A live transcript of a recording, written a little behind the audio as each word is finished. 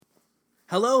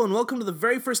Hello and welcome to the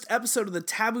very first episode of the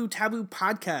Taboo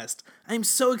podcast. I am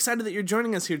so excited that you're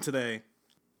joining us here today.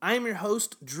 I am your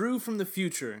host, Drew from the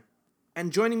future,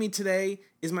 and joining me today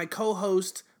is my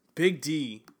co-host, Big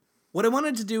D. What I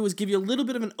wanted to do was give you a little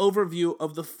bit of an overview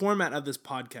of the format of this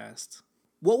podcast.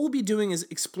 What we'll be doing is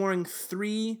exploring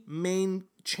three main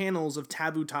channels of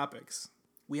taboo topics.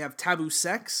 We have taboo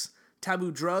sex,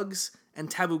 taboo drugs, and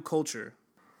taboo culture.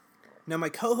 Now, my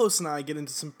co-host and I get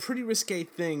into some pretty risque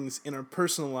things in our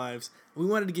personal lives, and we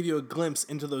wanted to give you a glimpse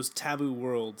into those taboo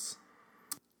worlds.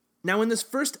 Now, in this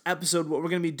first episode, what we're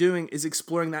going to be doing is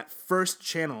exploring that first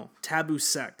channel, taboo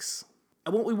sex.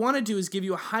 And what we want to do is give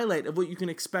you a highlight of what you can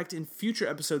expect in future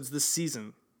episodes this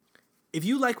season. If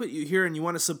you like what you hear and you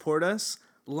want to support us,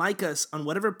 like us on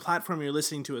whatever platform you're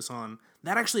listening to us on.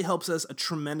 That actually helps us a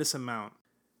tremendous amount.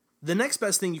 The next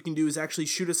best thing you can do is actually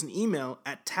shoot us an email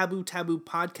at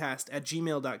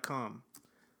tabootaboopodcast@gmail.com.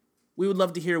 We would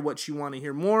love to hear what you want to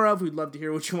hear more of. We'd love to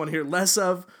hear what you want to hear less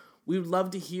of. We'd love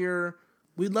to hear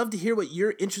what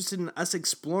you're interested in us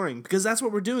exploring, because that's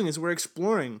what we're doing is we're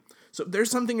exploring. So if there's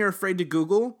something you're afraid to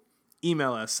Google,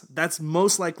 email us. That's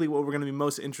most likely what we're going to be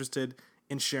most interested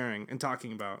in sharing and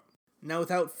talking about. Now,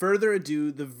 without further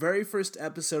ado, the very first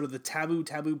episode of the Taboo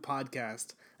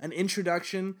podcast, an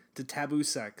introduction to taboo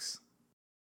sex.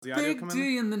 Big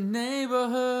D in the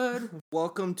neighborhood.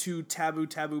 Welcome to Taboo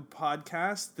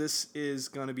podcast. This is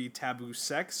going to be taboo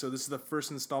sex. So this is the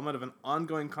first installment of an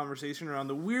ongoing conversation around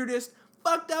the weirdest,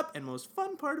 fucked up, and most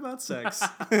fun part about sex.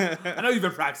 I know you've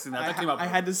been practicing that. That came up. I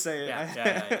had to say it.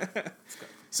 Yeah.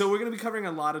 So we're going to be covering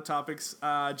a lot of topics.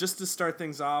 Just to start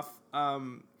things off,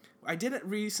 I did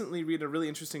recently read a really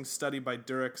interesting study by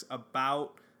Durex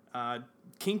about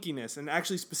kinkiness, and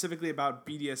actually specifically about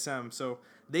BDSM. So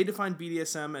they define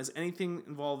BDSM as anything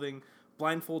involving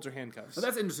blindfolds or handcuffs. Well,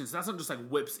 that's interesting. So that's not just like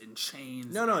whips and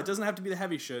chains. No, it doesn't have to be the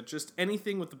heavy shit. Just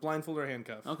anything with the blindfold or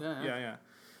handcuff. Okay. Yeah.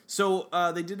 So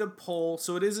they did a poll.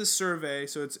 So it is a survey.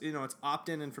 So it's it's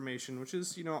opt-in information, which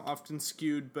is often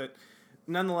skewed, but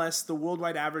nonetheless, the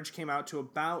worldwide average came out to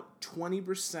about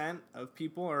 20% of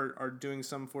people are doing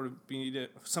some form of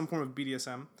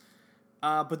BDSM.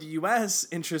 But the U.S.,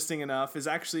 interesting enough, is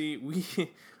actually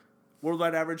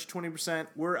worldwide average 20%.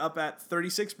 We're up at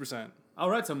 36%. All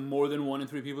right, so more than 1 in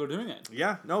 3 people are doing it.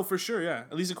 Yeah, no, for sure, yeah.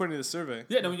 At least according to the survey.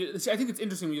 Yeah, no, I think it's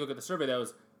interesting when you look at the survey,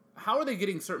 how are they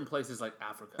getting certain places like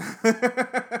Africa?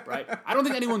 Right? I don't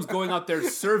think anyone's going out there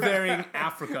surveying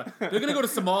Africa. They're going to go to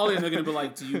Somalia and they're going to be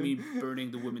like, do you mean burning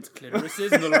the women's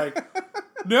clitorises? And they're like,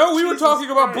 no, we were talking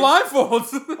about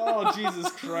blindfolds. Oh,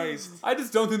 Jesus Christ. I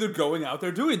just don't think they're going out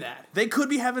there doing that. They could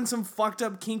be having some fucked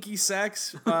up kinky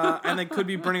sex, and they could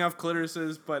be burning off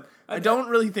clitorises, but I don't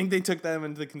really think they took them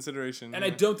into consideration. And I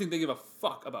don't think they give a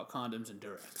fuck about condoms and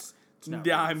Durex.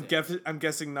 Yeah, I'm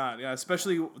guessing not. Yeah,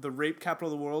 especially the rape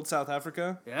capital of the world, South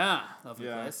Africa. Yeah, lovely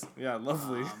place. Yeah,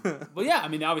 lovely. But yeah, I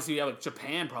mean, obviously,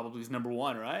 Japan probably is number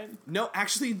 1, right? No,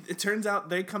 actually, it turns out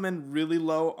they come in really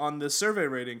low on the survey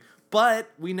rating.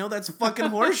 But we know that's fucking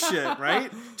horseshit,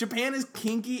 right? Japan is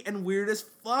kinky and weird as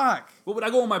fuck. Well, when I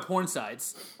go on my porn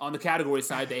sites, on the category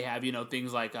side, they have,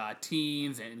 things like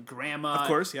teens and grandma. Of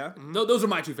course, yeah. Mm-hmm. Those are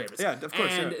my 2 favorites. Yeah, of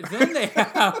course. And then they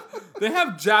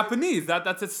have Japanese.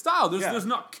 That's its style. There's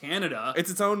not Canada. It's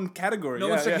its own category. No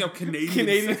one's checking out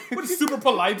Canadian. What is super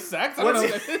polite sex? I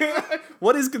don't know.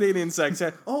 What is Canadian sex?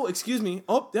 Oh, excuse me.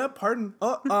 Oh, yeah, pardon.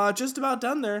 Oh, just about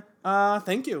done there.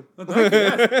 Thank you. Well, thank you.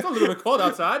 Yes. It's a little bit cold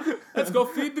outside. Let's go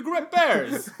feed the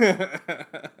bears.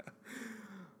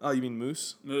 Oh, you mean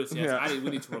moose? Moose, yes. Yeah. We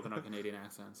need to work on our Canadian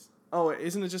accents. Oh,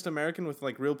 isn't it just American with,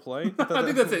 real play? I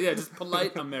think that's it, yeah. Just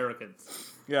polite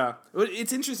Americans. Yeah.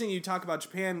 It's interesting you talk about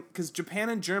Japan, because Japan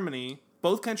and Germany,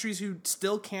 both countries who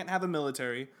still can't have a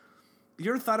military,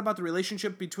 you ever thought about the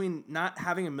relationship between not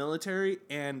having a military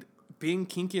and being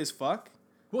kinky as fuck?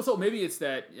 Well, so maybe it's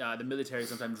that the military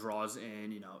sometimes draws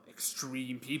in,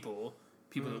 extreme people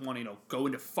that want to, go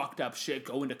into fucked up shit,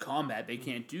 go into combat. They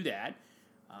can't do that.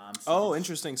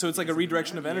 Interesting. So it's like a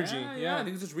redirection of energy. Yeah, I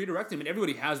think it's just redirecting. I mean,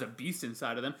 everybody has a beast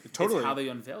inside of them. Totally. It's how they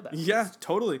unveil that. Yeah,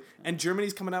 totally. And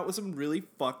Germany's coming out with some really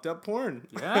fucked up porn.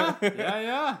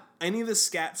 Yeah. Any of the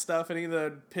scat stuff, any of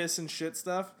the piss and shit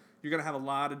stuff, you're going to have a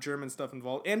lot of German stuff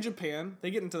involved. And Japan.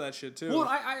 They get into that shit, too. Well,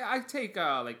 I take,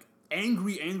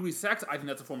 angry sex. I think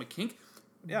that's a form of kink.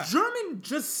 Yeah. German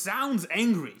just sounds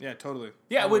angry. Yeah, totally.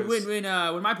 Yeah, when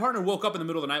my partner woke up in the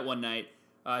middle of the night one night,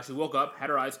 she woke up, had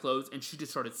her eyes closed, and she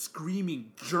just started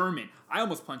screaming German. I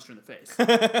almost punched her in the face.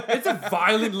 It's a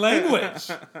violent language.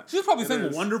 She was probably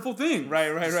saying wonderful things. Right.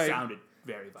 It sounded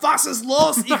very violent. Was ist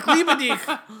los? Ich liebe dich.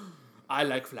 I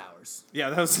like flowers.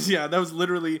 Yeah, that was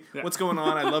literally what's going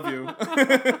on. I love you.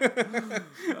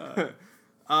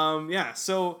 Yeah.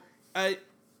 So,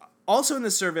 also in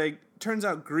this survey, turns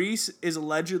out Greece is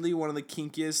allegedly one of the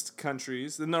kinkiest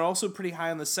countries, and they're also pretty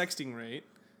high on the sexting rate,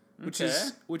 which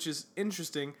is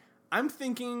interesting. I'm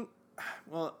thinking,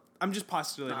 well, I'm just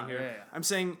postulating here. Yeah. I'm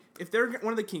saying if they're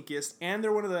one of the kinkiest and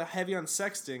they're one of the heavy on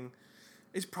sexting,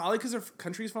 it's probably because their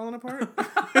country's falling apart.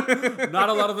 Not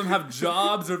a lot of them have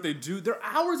jobs, or if they do, their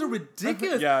hours are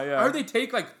ridiculous. Yeah. Or they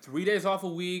take like 3 days off a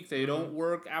week. They don't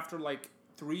work after like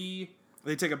 3.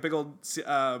 They take a big old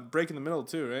break in the middle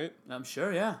too, right? I'm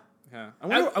sure, yeah. Yeah.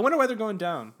 I wonder why they're going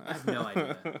down. I have no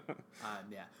idea.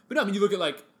 Yeah. But no, I mean, you look at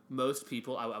like most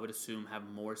people, I would assume, have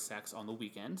more sex on the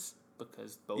weekends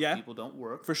because both people don't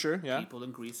work. For sure, yeah. People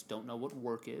in Greece don't know what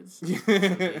work is. So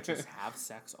they just have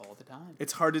sex all the time.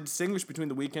 It's hard to distinguish between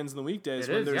the weekends and the weekdays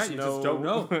It when is, there's you no... just don't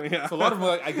know. Yeah. So a lot of them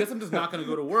are like, I guess I'm just not going to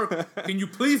go to work. Can you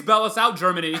please bail us out,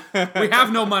 Germany? We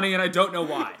have no money and I don't know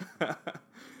why.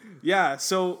 Yeah,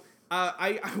 so...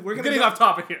 we're getting off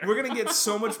topic here. We're gonna get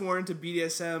so much more into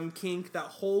BDSM, kink, that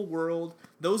whole world.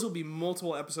 Those will be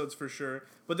multiple episodes for sure.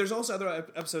 But there's also other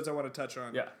episodes I want to touch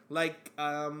on. Yeah. Like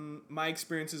my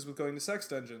experiences with going to sex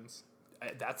dungeons.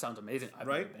 That sounds amazing. I've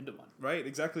never been to one. Right,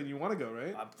 exactly. You want to go,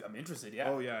 right? I'm interested. Yeah.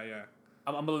 Oh yeah.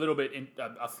 I'm a little bit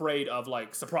afraid of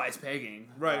like surprise pegging.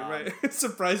 Right.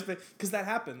 Surprise, because that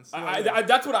happens. I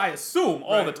that's what I assume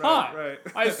all the time. Right.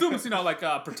 I assume it's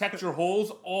like protect your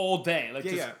holes all day. Like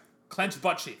just clench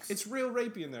butt cheeks. It's real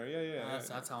rapey in there. Yeah.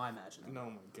 That's how I imagine it. Oh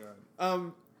my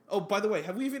god. Oh, by the way,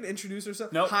 have we even introduced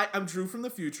ourselves? Nope. Hi, I'm Drew from the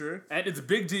future. And it's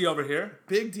Big D over here.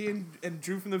 Big D and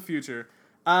Drew from the future.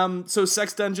 So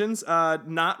sex dungeons,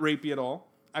 not rapey at all.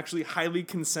 Actually, highly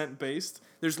consent based.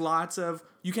 There's lots of...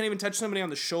 You can't even touch somebody on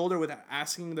the shoulder without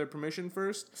asking their permission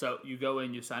first. So you go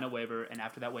in, you sign a waiver, and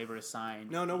after that waiver is signed...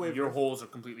 No waiver. Your holes are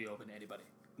completely open to anybody.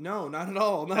 No, not at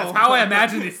all. No. That's how I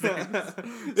imagine these things.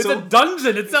 It's a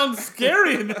dungeon. It sounds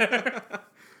scary in there.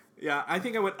 Yeah, I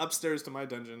think I went upstairs to my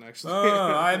dungeon, actually.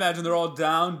 I imagine they're all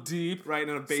down deep. Right,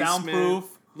 in a basement. Soundproof.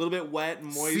 A little bit wet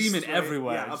and moist. Semen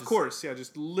everywhere. Yeah, of course. Yeah,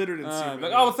 just littered in semen.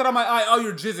 Like, what's that on my eye? Oh,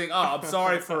 you're jizzing. Oh, I'm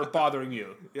sorry for bothering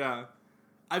you. Yeah.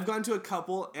 I've gone to a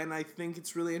couple, and I think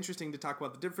it's really interesting to talk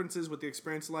about the differences, what the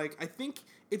experience is like. I think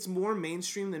it's more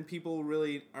mainstream than people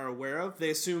really are aware of.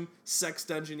 They assume sex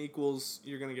dungeon equals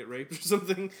you're going to get raped or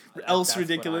something else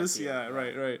ridiculous. Yeah,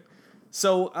 right.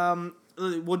 So,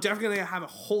 we're definitely going to have a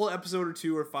whole episode or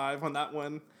 2 or 5 on that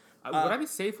one. Would I be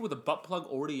safe with a butt plug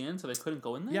already in so they couldn't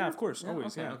go in there? Yeah, of course,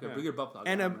 always. Okay, bring your butt plug.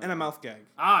 And a mouth gag.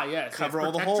 Yes. Cover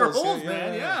all the Protect holes. Your holes,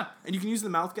 man. Yeah. And you can use the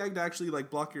mouth gag to actually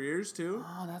like block your ears too.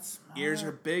 Oh, that's smart. Ears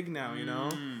are big now, you know.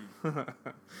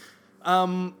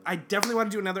 I definitely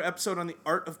want to do another episode on the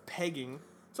art of pegging.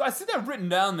 So I see that written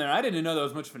down there. I didn't know that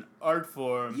was much of an art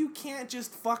form. You can't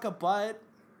just fuck a butt.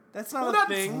 That's not that's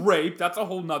thing. Rape. That's a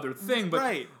whole nother thing. But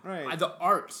right. The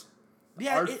art.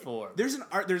 Yeah, form. There's an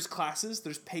art. There's classes.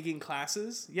 There's pegging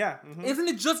classes. Yeah. Mm-hmm. Isn't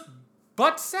it just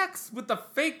butt sex with the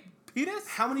fake penis?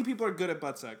 How many people are good at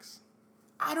butt sex?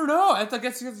 I don't know. I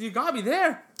guess you got me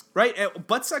there. Right.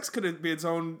 Butt sex could be its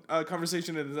own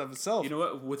conversation in and of itself. You know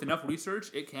what? With enough research,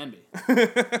 it can be.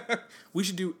 We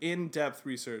should do in-depth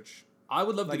research. I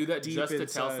would love to do that just to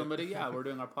inside. tell somebody, yeah, we're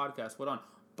doing our podcast. What on?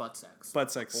 Butt sex.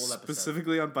 Butt sex.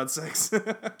 Specifically on butt sex.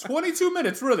 22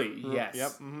 minutes, really? Yes.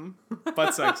 Yep. Mm-hmm.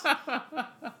 Butt sex.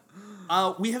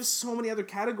 We have so many other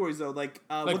categories, though. Like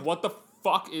what the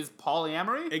fuck is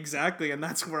polyamory? Exactly, and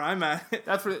that's where I'm at.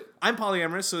 That's where... I'm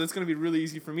polyamorous, so it's going to be really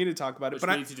easy for me to talk about it.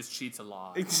 Which means he just cheats a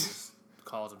lot. He just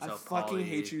calls himself I fucking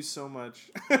hate you so much.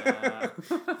 Yeah.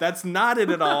 That's not it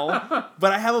at all.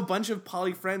 But I have a bunch of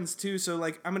poly friends too, so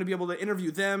like I'm gonna be able to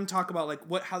interview them, talk about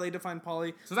like how they define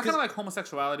poly. So is that kind of like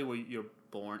homosexuality where you're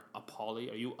born a poly?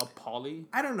 Are you a poly?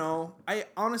 I don't know. I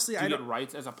honestly Do you get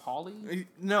rights as a poly?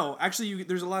 No, actually,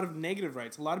 there's a lot of negative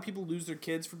rights. A lot of people lose their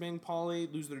kids for being poly,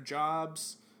 lose their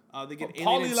jobs. They get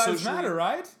poly lives matter,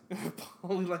 right?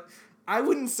 I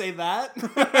wouldn't say that.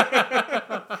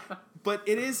 But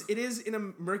it is in a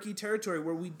murky territory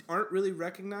where we aren't really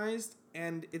recognized,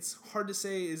 and it's hard to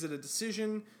say, is it a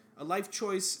decision, a life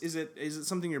choice, is it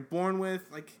something you're born with?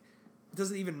 Like,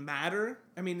 does it even matter?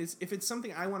 I mean, if it's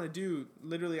something I want to do,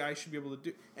 literally I should be able to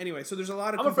do. Anyway, so there's a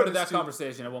lot of... I'm afraid of that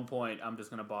conversation. At one point, I'm just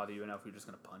going to bother you enough, you're just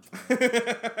going to punch me.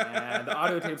 And the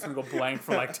audio tape's going to go blank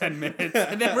for like 10 minutes,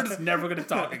 and then we're just never going to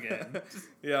talk again.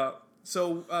 Yeah.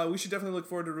 So we should definitely look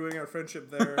forward to ruining our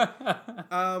friendship there.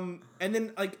 And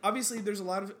then, like, obviously, there's a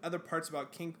lot of other parts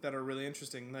about kink that are really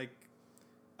interesting. Like,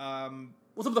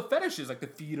 well, some of the fetishes, like the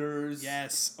feeders.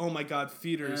 Yes. Oh my God,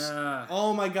 feeders. Yeah.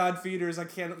 Oh my God, feeders. I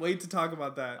can't wait to talk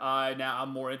about that. Now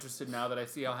I'm more interested now that I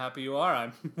see how happy you are.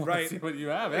 I want right. to see what you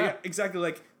have. Yeah, exactly.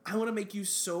 Like, I want to make you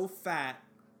so fat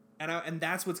and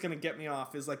that's what's gonna get me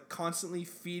off is like constantly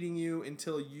feeding you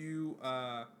until you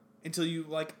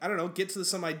like I don't know get to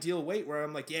some ideal weight where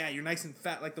I'm like yeah you're nice and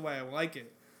fat like the way I like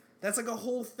it. That's like a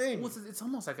whole thing. Well, it's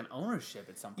almost like an ownership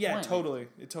at some point. Yeah, totally.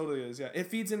 It totally is. Yeah, it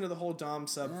feeds into the whole dom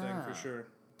sub thing for sure.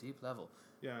 Deep level.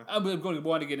 Yeah. I'm going to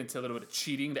want to get into a little bit of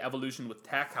cheating, the evolution with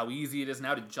tech, how easy it is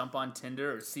now to jump on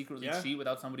Tinder or secretly cheat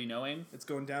without somebody knowing. It's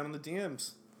going down in the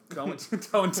DMs. Going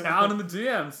down in the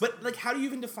DMs. But like, how do you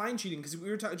even define cheating? Because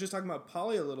we were just talking about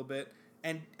poly a little bit,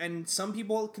 and some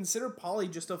people consider poly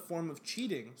just a form of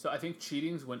cheating. So I think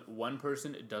cheating is when one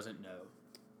person doesn't know.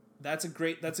 That's a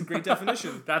great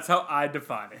definition. That's how I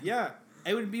define it. Yeah.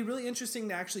 It would be really interesting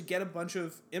to actually get a bunch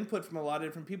of input from a lot of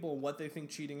different people on what they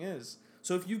think cheating is.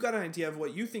 So if you've got an idea of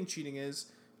what you think cheating is,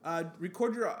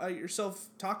 record yourself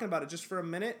talking about it just for a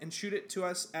minute and shoot it to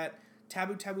us at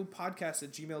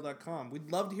tabootaboopodcast@gmail.com.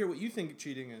 We'd love to hear what you think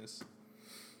cheating is.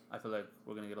 I feel like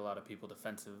we're going to get a lot of people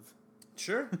defensive.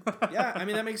 Sure. Yeah, I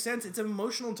mean, that makes sense. It's an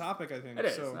emotional topic, I think. It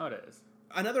is. So. No, it is.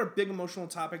 Another big emotional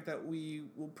topic that we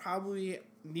will probably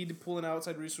need to pull an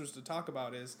outside resource to talk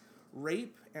about is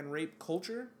rape and rape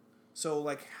culture. So,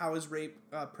 like, how is rape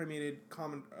permeated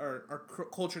our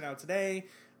culture now today?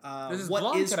 There's this what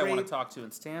blonde is kid rape? I want to talk to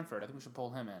in Stanford. I think we should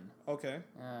pull him in. Okay.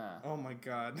 Yeah. Oh my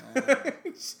God.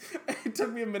 It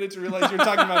took me a minute to realize you were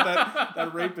talking about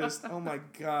that rapist. Oh my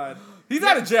God. He's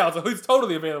out of jail, so he's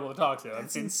totally available to talk to.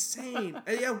 That's insane.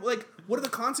 Yeah, like, what are the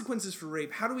consequences for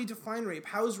rape? How do we define rape?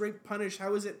 How is rape punished?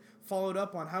 How is it followed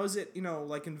up on? How is it,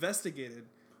 like, investigated?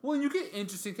 Well, you get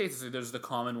interesting cases. Like there's the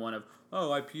common one of,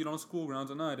 I peed on school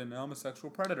grounds at night, and now I'm a sexual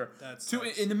predator.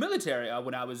 In the military,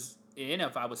 when I was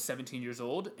if I was 17 years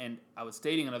old, and I was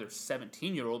dating another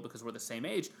 17-year-old because we're the same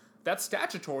age, that's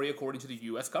statutory according to the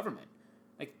U.S. government.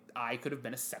 Like, I could have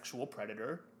been a sexual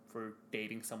predator for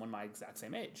dating someone my exact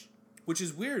same age. Which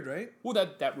is weird, right? Well,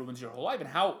 that ruins your whole life, and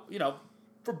how,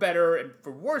 for better and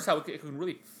for worse, how it can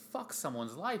really fuck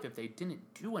someone's life if they didn't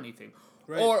do anything.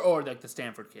 Right. Or like the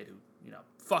Stanford kid who,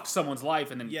 fucked someone's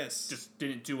life and then just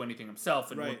didn't do anything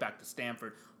himself and went back to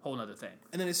Stanford. Whole nother thing.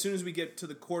 And then as soon as we get to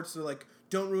the courts, they're like,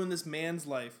 don't ruin this man's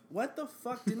life. What the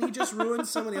fuck? Didn't he just ruin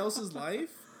somebody else's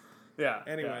life? Yeah.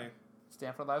 Anyway. Yeah.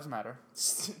 Stanford lives matter.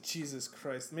 Jesus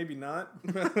Christ. Maybe not.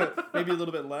 Maybe a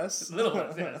little bit less. A little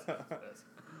less, yes.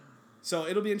 So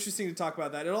it'll be interesting to talk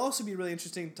about that. It'll also be really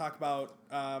interesting to talk about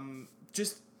going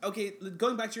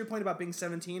back to your point about being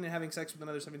 17 and having sex with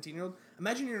another 17-year-old.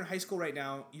 Imagine you're in high school right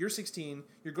now. You're 16.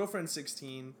 Your girlfriend's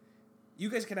 16. You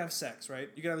guys can have sex, right?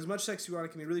 You can have as much sex as you want. It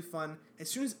can be really fun. As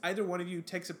soon as either one of you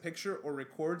takes a picture or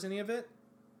records any of it,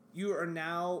 you are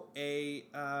now a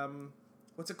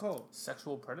what's it called?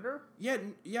 Sexual predator? Yeah,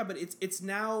 but it's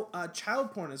now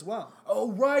child porn as well.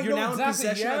 Oh right, you're now in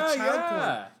possession of child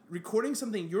porn, recording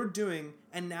something you're doing,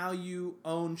 and now you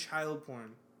own child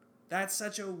porn. That's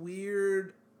such a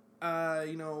weird,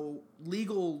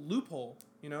 legal loophole.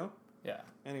 Yeah.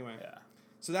 Anyway. Yeah.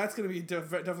 So that's going to be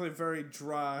definitely a very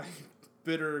dry,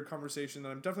 bitter conversation that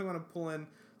I'm definitely going to pull in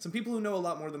some people who know a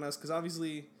lot more than us, because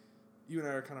obviously you and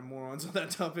I are kind of morons on that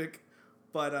topic.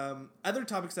 But other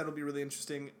topics that will be really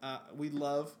interesting, we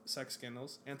love sex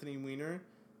scandals. Anthony Weiner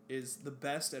is the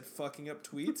best at fucking up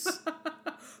tweets,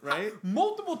 right?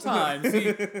 Multiple times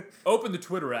he opened the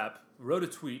Twitter app, wrote a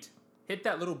tweet, hit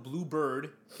that little blue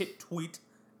bird, hit tweet,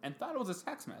 and thought it was a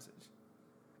text message.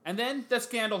 And then the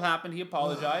scandal happened, he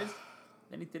apologized.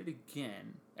 Then he did it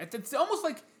again. It's almost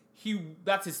like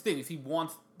that's his thing, is he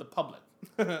wants the public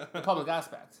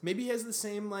aspect. Maybe he has the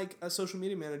same, a social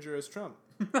media manager as Trump.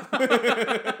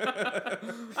 I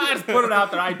just put it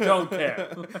out there, I don't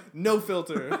care. No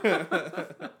filter.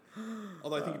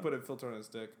 Although I think he put a filter on his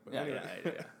dick. But anyway.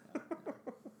 Yeah.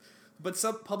 But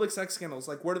some public sex scandals,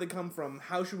 where do they come from?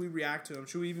 How should we react to them?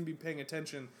 Should we even be paying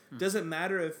attention? Does it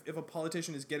matter if a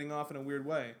politician is getting off in a weird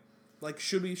way?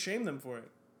 Should we shame them for it?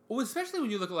 Well, especially when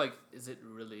you look at, is it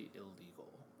really illegal?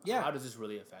 Yeah. How does this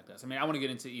really affect us? I mean, I want to get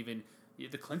into even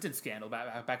the Clinton scandal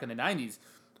back in the 90s.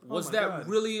 Was that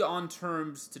really on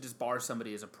terms to just bar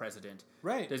somebody as a president?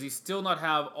 Right. Does he still not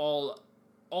have all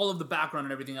of the background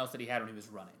and everything else that he had when he was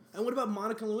running? And what about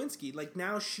Monica Lewinsky?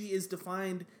 Now she is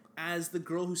defined as the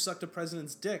girl who sucked a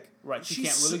president's dick. Right. She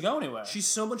can't really go anywhere. She's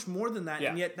so much more than that,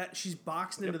 and yet she's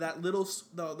boxed into that little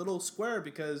square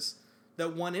because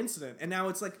that one incident. And now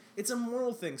it's a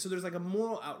moral thing. So there's a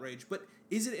moral outrage. But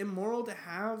is it immoral to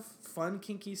have fun,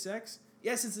 kinky sex?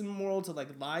 Yes, it's immoral to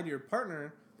lie to your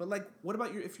partner. But what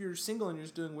about if you're single and you're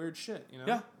just doing weird shit?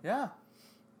 Yeah.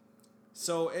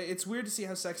 So it's weird to see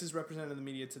how sex is represented in the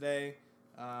media today.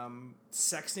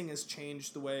 Sexting has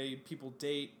changed the way people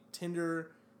date.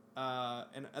 Tinder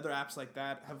and other apps like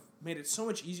that have made it so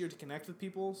much easier to connect with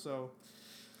people. So,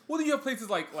 Well, then you have places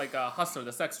like Hustler,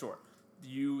 the sex store.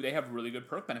 They have really good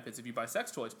perk benefits if you buy sex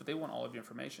toys, but they want all of your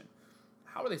information.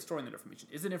 How are they storing that information?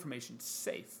 Is that information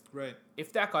safe? Right.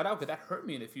 If that got out, could that hurt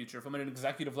me in the future if I'm at an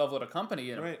executive level at a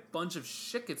company and a bunch of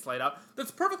shit gets laid out that's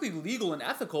perfectly legal and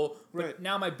ethical, but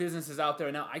now my business is out there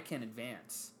and now I can't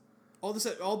advance? All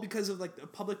because of like the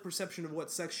public perception of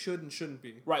what sex should and shouldn't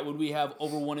be. Right, when we have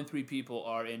over 1 in 3 people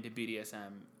are into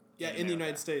BDSM. In the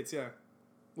United States, yeah.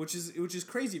 Which is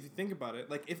crazy if you think about it.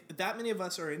 Like if that many of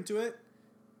us are into it,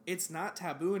 it's not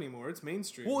taboo anymore. It's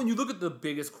mainstream. Well, and you look at the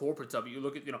biggest corporates of it. You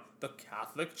look at, the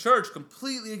Catholic Church,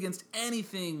 completely against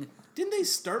anything. Didn't they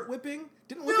start whipping?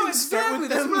 Didn't whipping start with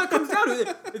them? That's what it comes down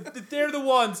to. They're the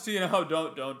ones to,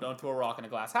 don't throw a rock in a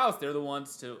glass house. They're the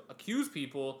ones to accuse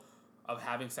people of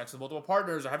having sex with multiple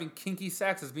partners or having kinky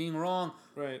sex as being wrong.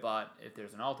 Right. But if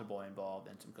there's an altar boy involved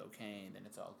and some cocaine, then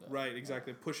it's all good. Right,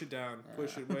 exactly. Push it down.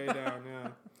 Push it way down, yeah.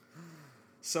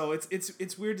 So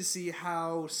it's weird to see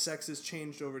how sex has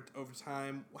changed over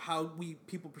time, how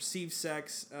people perceive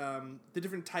sex, the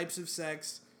different types of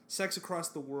sex across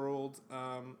the world,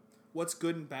 what's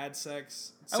good and bad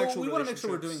sex, sexual relationships. What we want to make sure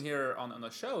we're doing here on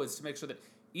the show is to make sure that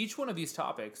each one of these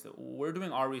topics, that we're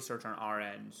doing our research on our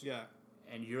end. Yeah.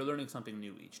 And you're learning something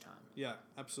new each time. Yeah,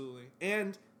 absolutely.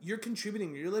 And you're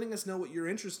contributing. You're letting us know what you're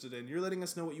interested in. You're letting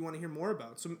us know what you want to hear more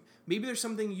about. So maybe there's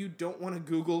something you don't want to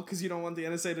Google because you don't want the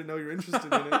NSA to know you're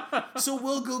interested in it. So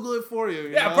we'll Google it for you.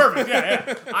 You know? Perfect.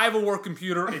 Yeah. I have a work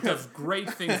computer. It does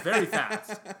great things very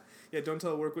fast. Yeah, don't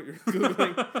tell work what you're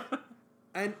Googling.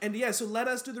 And yeah, so let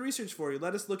us do the research for you.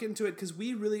 Let us look into it because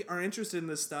we really are interested in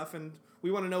this stuff and we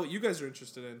want to know what you guys are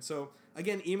interested in. So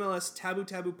again, email us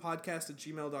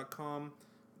tabootaboo.podcast@gmail.com.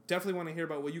 Definitely want to hear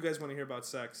about what you guys want to hear about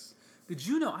sex. Did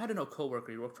you know, I had a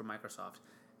coworker, he worked for Microsoft,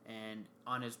 and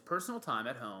on his personal time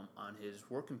at home, on his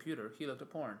work computer, he looked at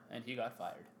porn, and he got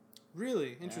fired.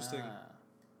 Really? Interesting.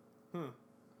 Yeah.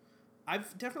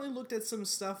 I've definitely looked at some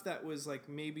stuff that was, like,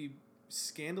 maybe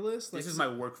scandalous. Like, this is my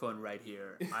work phone right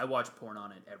here. I watch porn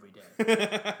on it every day.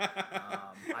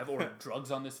 I've ordered drugs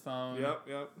on this phone. Yep.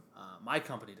 My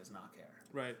company does not care.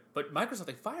 Right. But Microsoft,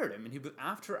 they fired him, and he was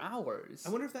after hours.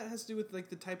 I wonder if that has to do with, like,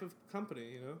 the type of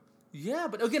company, you know? Yeah,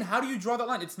 but again, how do you draw that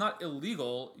line? It's not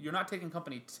illegal. You're not taking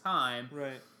company time.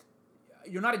 Right.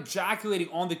 You're not ejaculating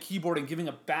on the keyboard and giving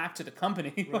it back to the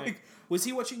company. Right. Was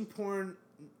he watching porn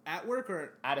at work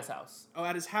or? At his house. Oh,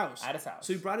 at his house. At his house.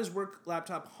 So he brought his work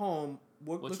laptop home.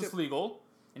 Which was legal.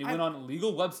 And he went on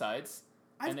legal websites.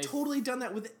 I've totally done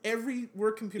that with every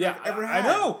work computer I've ever had. I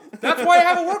know. That's why I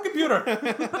have a work computer.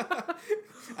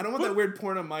 I don't want that weird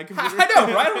porn on my computer. I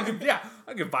know, right?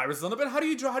 I get viruses on it. But how do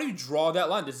you draw that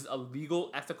line? This is a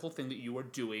legal, ethical thing that you are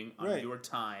doing on your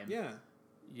time. Yeah.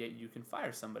 Yet you can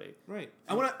fire somebody. Right.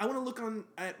 I want to look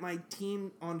at my teen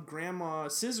on grandma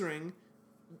scissoring,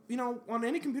 on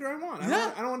any computer I want.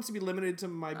 I don't want it to be limited to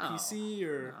my PC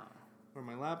or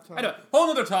my laptop. I know.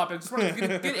 Whole other topic. Just want to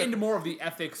get into more of the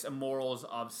ethics and morals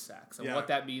of sex and what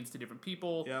that means to different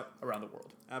people around the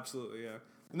world. Absolutely, yeah.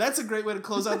 And that's a great way to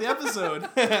close out the episode.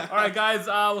 All right, guys.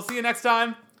 We'll see you next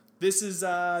time. This is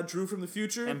Drew from the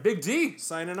future. And Big D.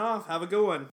 Signing off. Have a good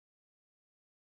one.